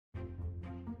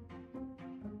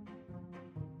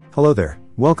Hello there,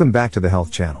 welcome back to the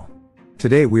Health Channel.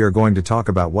 Today we are going to talk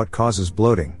about what causes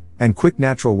bloating, and quick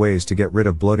natural ways to get rid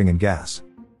of bloating and gas.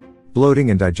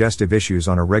 Bloating and digestive issues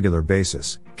on a regular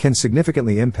basis can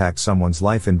significantly impact someone's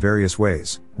life in various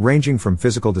ways, ranging from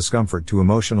physical discomfort to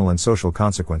emotional and social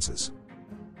consequences.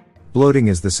 Bloating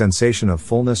is the sensation of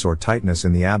fullness or tightness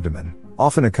in the abdomen,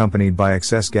 often accompanied by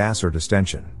excess gas or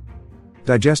distension.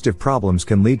 Digestive problems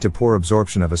can lead to poor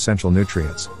absorption of essential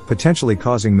nutrients, potentially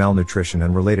causing malnutrition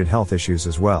and related health issues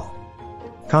as well.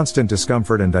 Constant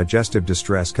discomfort and digestive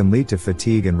distress can lead to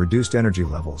fatigue and reduced energy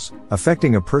levels,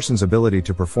 affecting a person's ability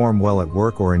to perform well at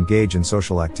work or engage in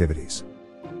social activities.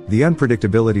 The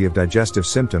unpredictability of digestive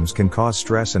symptoms can cause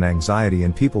stress and anxiety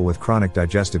in people with chronic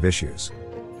digestive issues.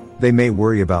 They may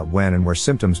worry about when and where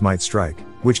symptoms might strike,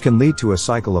 which can lead to a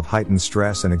cycle of heightened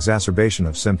stress and exacerbation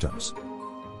of symptoms.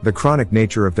 The chronic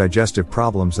nature of digestive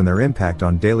problems and their impact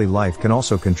on daily life can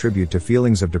also contribute to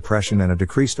feelings of depression and a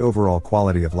decreased overall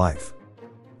quality of life.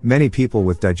 Many people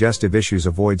with digestive issues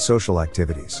avoid social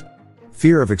activities.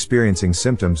 Fear of experiencing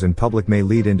symptoms in public may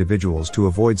lead individuals to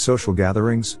avoid social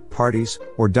gatherings, parties,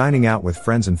 or dining out with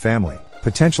friends and family,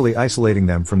 potentially isolating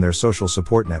them from their social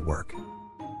support network.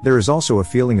 There is also a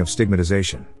feeling of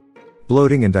stigmatization.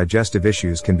 Bloating and digestive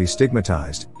issues can be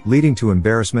stigmatized, leading to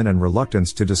embarrassment and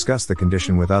reluctance to discuss the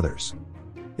condition with others.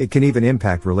 It can even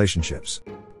impact relationships.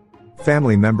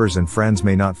 Family members and friends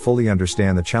may not fully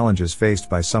understand the challenges faced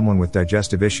by someone with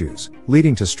digestive issues,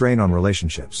 leading to strain on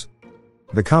relationships.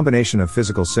 The combination of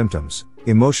physical symptoms,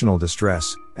 emotional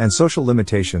distress, and social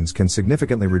limitations can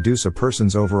significantly reduce a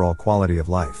person's overall quality of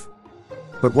life.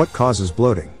 But what causes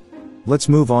bloating? Let's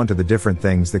move on to the different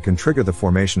things that can trigger the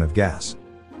formation of gas.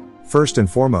 First and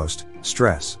foremost,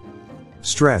 stress.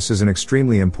 Stress is an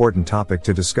extremely important topic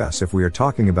to discuss if we are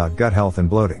talking about gut health and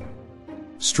bloating.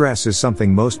 Stress is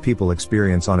something most people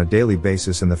experience on a daily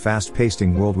basis in the fast-paced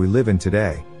world we live in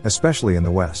today, especially in the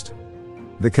West.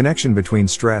 The connection between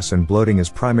stress and bloating is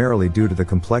primarily due to the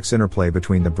complex interplay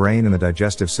between the brain and the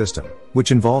digestive system,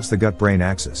 which involves the gut-brain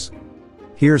axis.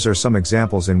 Here are some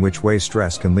examples in which way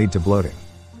stress can lead to bloating.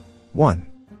 1.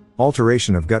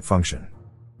 Alteration of gut function.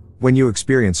 When you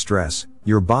experience stress,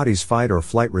 your body's fight or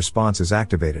flight response is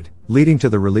activated, leading to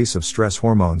the release of stress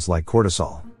hormones like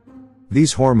cortisol.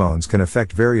 These hormones can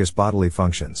affect various bodily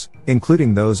functions,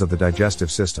 including those of the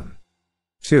digestive system.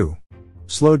 2.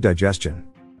 Slowed digestion.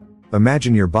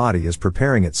 Imagine your body is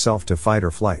preparing itself to fight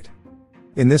or flight.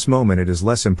 In this moment it is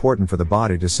less important for the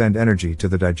body to send energy to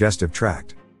the digestive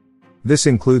tract. This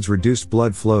includes reduced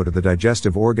blood flow to the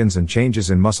digestive organs and changes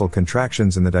in muscle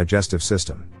contractions in the digestive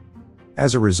system.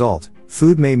 As a result,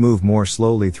 food may move more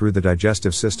slowly through the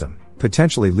digestive system,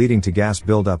 potentially leading to gas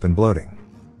buildup and bloating.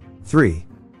 3.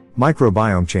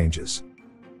 Microbiome changes.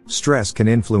 Stress can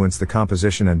influence the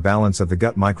composition and balance of the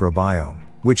gut microbiome,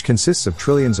 which consists of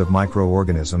trillions of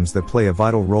microorganisms that play a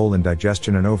vital role in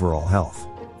digestion and overall health.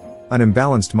 An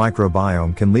imbalanced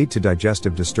microbiome can lead to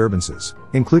digestive disturbances,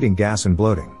 including gas and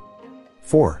bloating.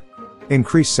 4.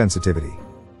 Increased sensitivity.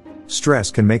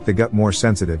 Stress can make the gut more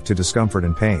sensitive to discomfort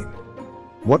and pain.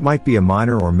 What might be a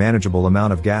minor or manageable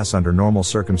amount of gas under normal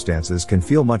circumstances can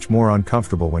feel much more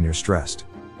uncomfortable when you're stressed.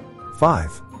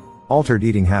 5. Altered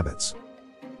eating habits.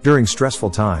 During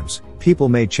stressful times, people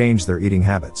may change their eating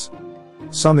habits.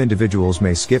 Some individuals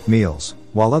may skip meals,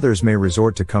 while others may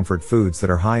resort to comfort foods that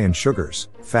are high in sugars,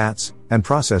 fats, and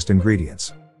processed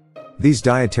ingredients. These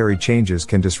dietary changes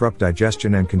can disrupt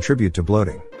digestion and contribute to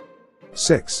bloating.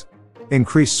 6.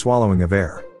 Increased swallowing of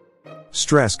air.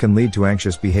 Stress can lead to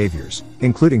anxious behaviors,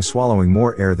 including swallowing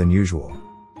more air than usual.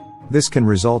 This can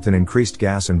result in increased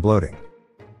gas and bloating.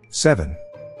 7.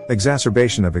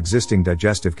 Exacerbation of existing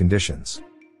digestive conditions.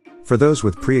 For those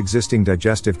with pre-existing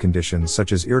digestive conditions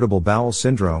such as irritable bowel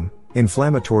syndrome,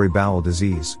 inflammatory bowel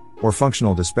disease, or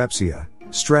functional dyspepsia,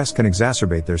 stress can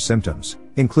exacerbate their symptoms,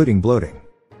 including bloating.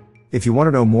 If you want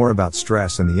to know more about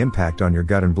stress and the impact on your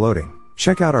gut and bloating,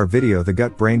 check out our video The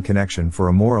Gut-Brain Connection for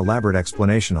a more elaborate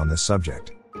explanation on this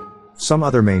subject. Some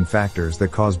other main factors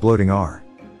that cause bloating are: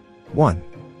 1.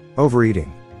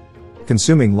 Overeating.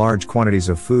 Consuming large quantities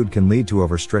of food can lead to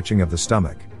overstretching of the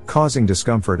stomach, causing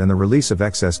discomfort and the release of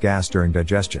excess gas during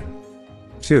digestion.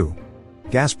 2.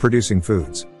 Gas-producing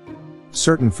foods.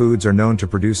 Certain foods are known to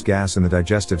produce gas in the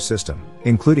digestive system,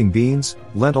 including beans,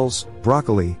 lentils,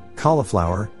 broccoli,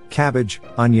 cauliflower, cabbage,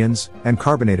 onions, and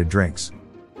carbonated drinks.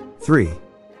 3.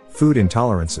 Food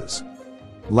intolerances.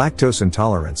 Lactose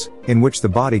intolerance, in which the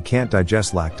body can't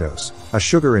digest lactose, a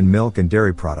sugar in milk and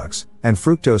dairy products, and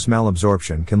fructose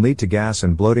malabsorption can lead to gas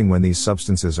and bloating when these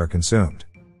substances are consumed.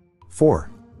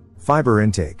 4. Fiber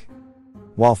intake.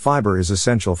 While fiber is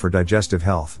essential for digestive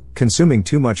health, consuming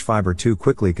too much fiber too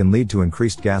quickly can lead to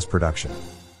increased gas production.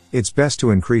 It's best to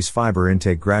increase fiber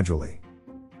intake gradually.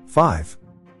 5.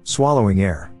 Swallowing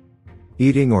air.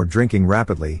 Eating or drinking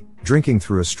rapidly, drinking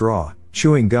through a straw,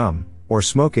 chewing gum, or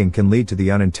smoking can lead to the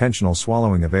unintentional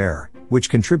swallowing of air, which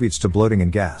contributes to bloating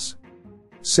and gas.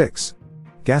 6.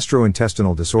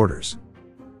 Gastrointestinal disorders.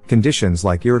 Conditions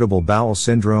like irritable bowel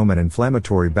syndrome and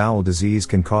inflammatory bowel disease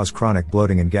can cause chronic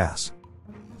bloating and gas.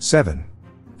 7.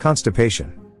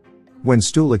 Constipation. When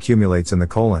stool accumulates in the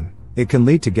colon, it can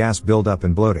lead to gas buildup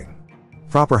and bloating.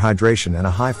 Proper hydration and a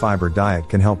high-fiber diet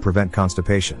can help prevent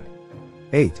constipation.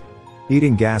 8.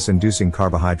 Eating gas-inducing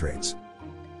carbohydrates.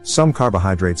 Some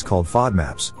carbohydrates called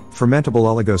FODMAPs, fermentable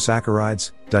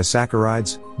oligosaccharides,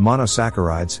 disaccharides,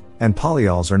 monosaccharides, and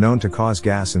polyols are known to cause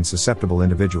gas in susceptible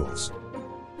individuals.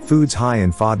 Foods high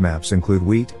in FODMAPs include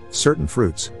wheat, certain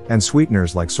fruits, and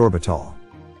sweeteners like sorbitol.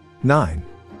 9.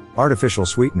 Artificial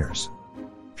sweeteners.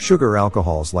 Sugar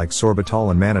alcohols like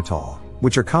sorbitol and mannitol,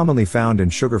 which are commonly found in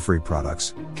sugar-free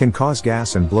products, can cause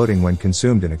gas and bloating when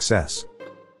consumed in excess.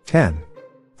 10.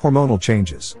 Hormonal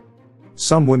changes.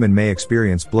 Some women may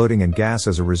experience bloating and gas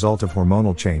as a result of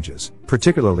hormonal changes,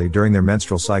 particularly during their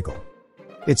menstrual cycle.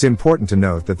 It's important to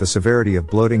note that the severity of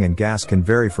bloating and gas can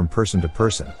vary from person to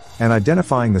person, and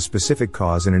identifying the specific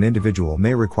cause in an individual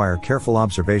may require careful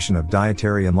observation of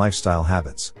dietary and lifestyle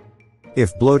habits.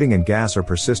 If bloating and gas are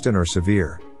persistent or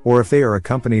severe, or if they are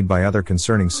accompanied by other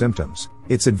concerning symptoms,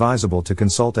 it's advisable to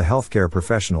consult a healthcare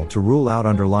professional to rule out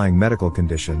underlying medical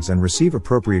conditions and receive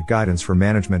appropriate guidance for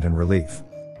management and relief.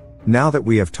 Now that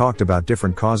we have talked about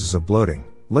different causes of bloating,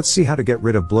 let's see how to get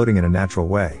rid of bloating in a natural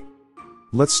way.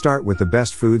 Let's start with the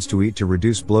best foods to eat to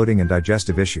reduce bloating and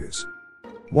digestive issues.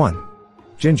 1.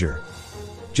 Ginger.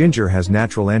 Ginger has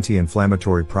natural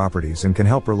anti-inflammatory properties and can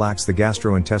help relax the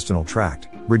gastrointestinal tract,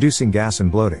 reducing gas and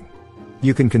bloating.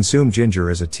 You can consume ginger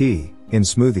as a tea, in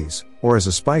smoothies, or as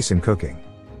a spice in cooking.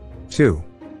 2.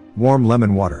 Warm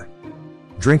lemon water.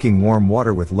 Drinking warm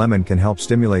water with lemon can help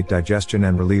stimulate digestion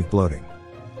and relieve bloating.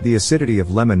 The acidity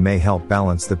of lemon may help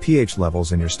balance the pH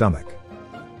levels in your stomach.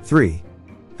 3.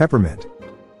 Peppermint.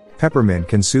 Peppermint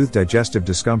can soothe digestive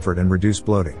discomfort and reduce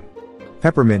bloating.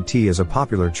 Peppermint tea is a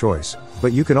popular choice,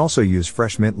 but you can also use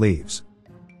fresh mint leaves.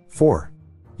 4.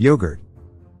 Yogurt.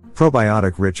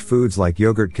 Probiotic-rich foods like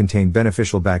yogurt contain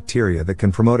beneficial bacteria that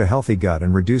can promote a healthy gut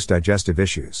and reduce digestive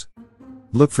issues.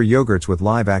 Look for yogurts with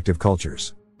live active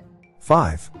cultures.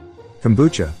 5.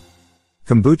 Kombucha.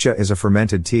 Kombucha is a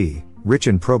fermented tea, rich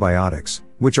in probiotics,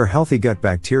 which are healthy gut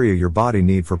bacteria your body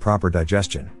need for proper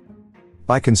digestion.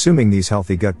 By consuming these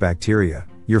healthy gut bacteria,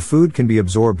 your food can be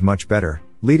absorbed much better,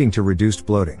 leading to reduced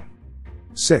bloating.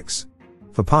 6.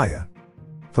 Papaya.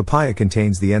 Papaya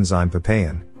contains the enzyme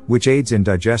papain, which aids in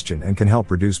digestion and can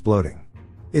help reduce bloating.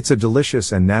 It's a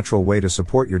delicious and natural way to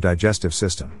support your digestive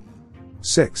system.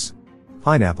 6.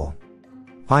 Pineapple.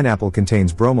 Pineapple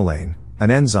contains bromelain, an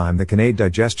enzyme that can aid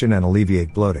digestion and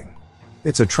alleviate bloating.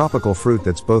 It's a tropical fruit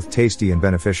that's both tasty and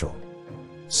beneficial.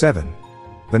 7.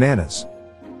 Bananas.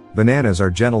 Bananas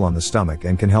are gentle on the stomach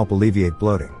and can help alleviate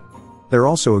bloating. They're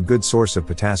also a good source of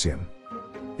potassium.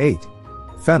 8.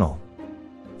 Fennel.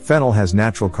 Fennel has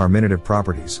natural carminative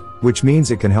properties, which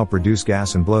means it can help reduce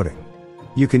gas and bloating.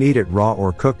 You can eat it raw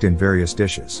or cooked in various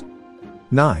dishes.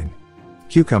 9.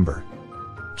 Cucumber.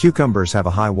 Cucumbers have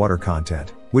a high water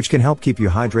content, which can help keep you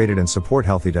hydrated and support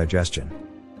healthy digestion.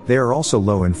 They are also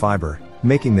low in fiber,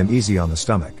 making them easy on the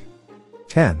stomach.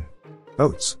 10.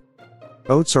 Oats.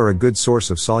 Oats are a good source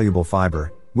of soluble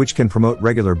fiber, which can promote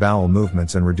regular bowel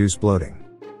movements and reduce bloating.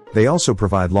 They also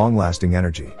provide long-lasting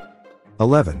energy.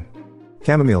 11.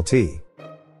 Chamomile tea.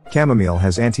 Chamomile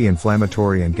has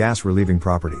anti-inflammatory and gas-relieving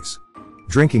properties.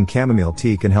 Drinking chamomile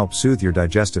tea can help soothe your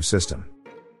digestive system.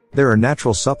 There are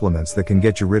natural supplements that can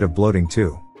get you rid of bloating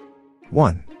too.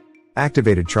 1.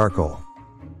 Activated charcoal.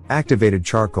 Activated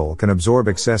charcoal can absorb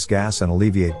excess gas and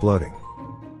alleviate bloating.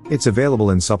 It's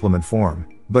available in supplement form,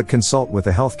 but consult with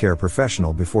a healthcare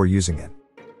professional before using it.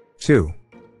 2.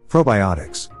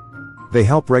 Probiotics. They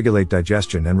help regulate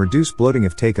digestion and reduce bloating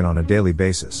if taken on a daily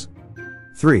basis.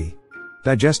 3.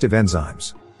 Digestive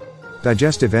enzymes.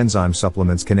 Digestive enzyme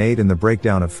supplements can aid in the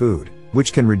breakdown of food,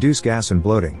 which can reduce gas and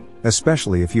bloating,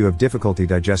 especially if you have difficulty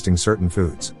digesting certain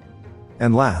foods.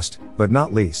 And last, but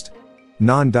not least,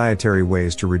 non-dietary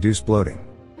ways to reduce bloating.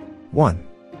 1.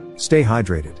 Stay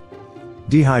hydrated.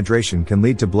 Dehydration can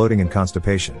lead to bloating and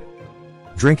constipation.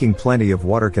 Drinking plenty of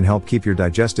water can help keep your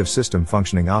digestive system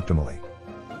functioning optimally.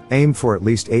 Aim for at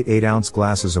least 8 8-ounce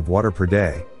glasses of water per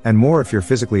day, and more if you're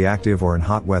physically active or in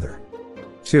hot weather.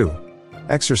 2.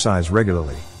 Exercise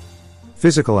regularly.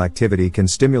 Physical activity can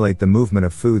stimulate the movement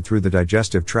of food through the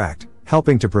digestive tract,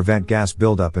 helping to prevent gas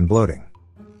buildup and bloating.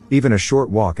 Even a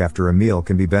short walk after a meal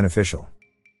can be beneficial.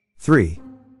 3.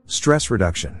 Stress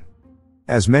reduction.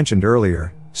 As mentioned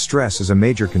earlier, stress is a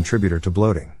major contributor to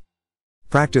bloating.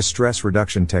 Practice stress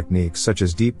reduction techniques such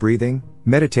as deep breathing,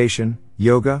 meditation,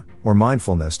 yoga, or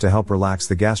mindfulness to help relax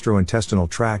the gastrointestinal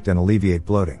tract and alleviate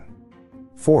bloating.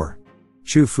 4.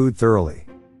 Chew food thoroughly.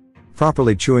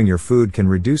 Properly chewing your food can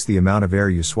reduce the amount of air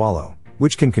you swallow,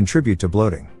 which can contribute to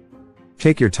bloating.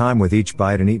 Take your time with each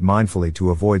bite and eat mindfully to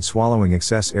avoid swallowing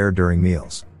excess air during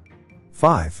meals.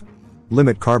 5.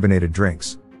 Limit carbonated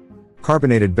drinks.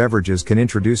 Carbonated beverages can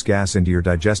introduce gas into your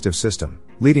digestive system,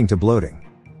 leading to bloating.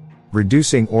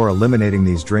 Reducing or eliminating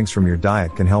these drinks from your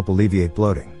diet can help alleviate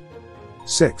bloating.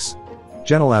 6.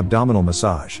 Gentle abdominal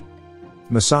massage.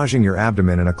 Massaging your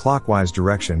abdomen in a clockwise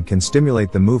direction can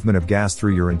stimulate the movement of gas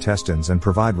through your intestines and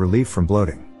provide relief from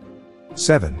bloating.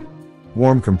 7.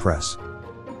 Warm compress.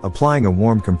 Applying a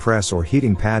warm compress or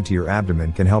heating pad to your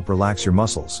abdomen can help relax your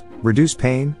muscles, reduce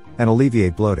pain, and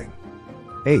alleviate bloating.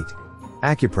 8.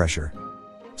 Acupressure.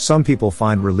 Some people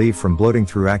find relief from bloating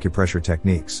through acupressure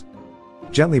techniques.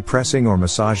 Gently pressing or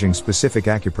massaging specific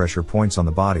acupressure points on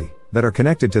the body that are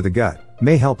connected to the gut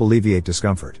may help alleviate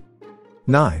discomfort.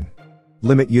 9.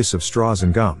 Limit use of straws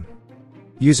and gum.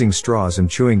 Using straws and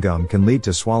chewing gum can lead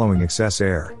to swallowing excess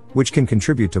air, which can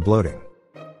contribute to bloating.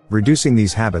 Reducing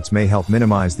these habits may help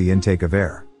minimize the intake of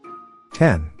air.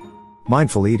 10.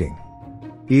 Mindful eating.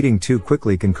 Eating too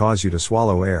quickly can cause you to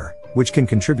swallow air, which can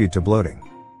contribute to bloating.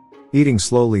 Eating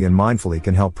slowly and mindfully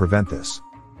can help prevent this.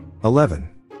 11.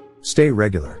 Stay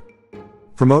regular.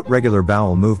 Promote regular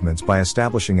bowel movements by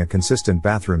establishing a consistent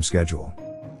bathroom schedule.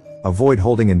 Avoid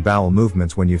holding in bowel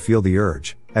movements when you feel the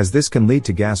urge, as this can lead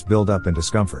to gas buildup and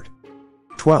discomfort.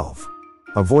 12.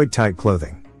 Avoid tight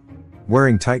clothing.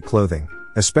 Wearing tight clothing,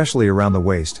 especially around the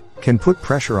waist, can put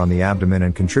pressure on the abdomen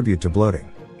and contribute to bloating.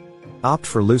 Opt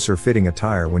for looser fitting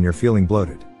attire when you're feeling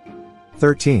bloated.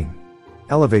 13.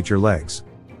 Elevate your legs.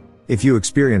 If you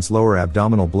experience lower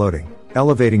abdominal bloating,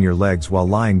 elevating your legs while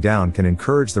lying down can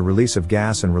encourage the release of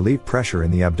gas and relieve pressure in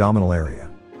the abdominal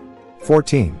area.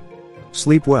 14.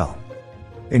 Sleep well.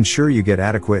 Ensure you get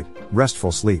adequate,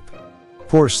 restful sleep.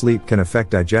 Poor sleep can affect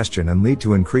digestion and lead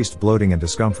to increased bloating and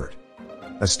discomfort.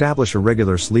 Establish a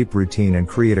regular sleep routine and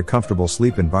create a comfortable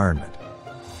sleep environment.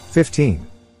 15.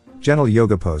 Gentle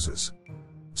yoga poses.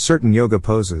 Certain yoga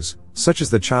poses, such as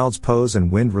the child's pose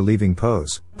and wind-relieving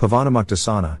pose,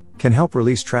 Pavanamuktasana, can help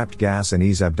release trapped gas and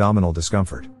ease abdominal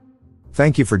discomfort.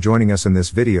 Thank you for joining us in this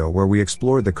video where we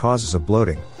explored the causes of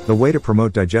bloating, the way to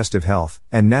promote digestive health,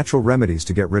 and natural remedies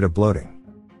to get rid of bloating.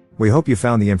 We hope you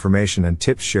found the information and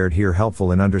tips shared here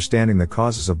helpful in understanding the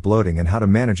causes of bloating and how to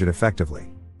manage it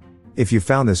effectively. If you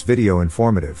found this video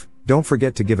informative, don't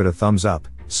forget to give it a thumbs up,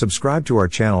 subscribe to our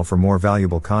channel for more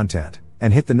valuable content,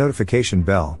 and hit the notification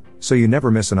bell, so you never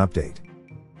miss an update.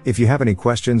 If you have any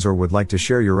questions or would like to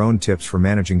share your own tips for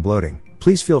managing bloating,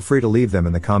 please feel free to leave them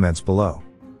in the comments below.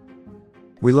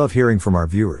 We love hearing from our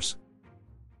viewers.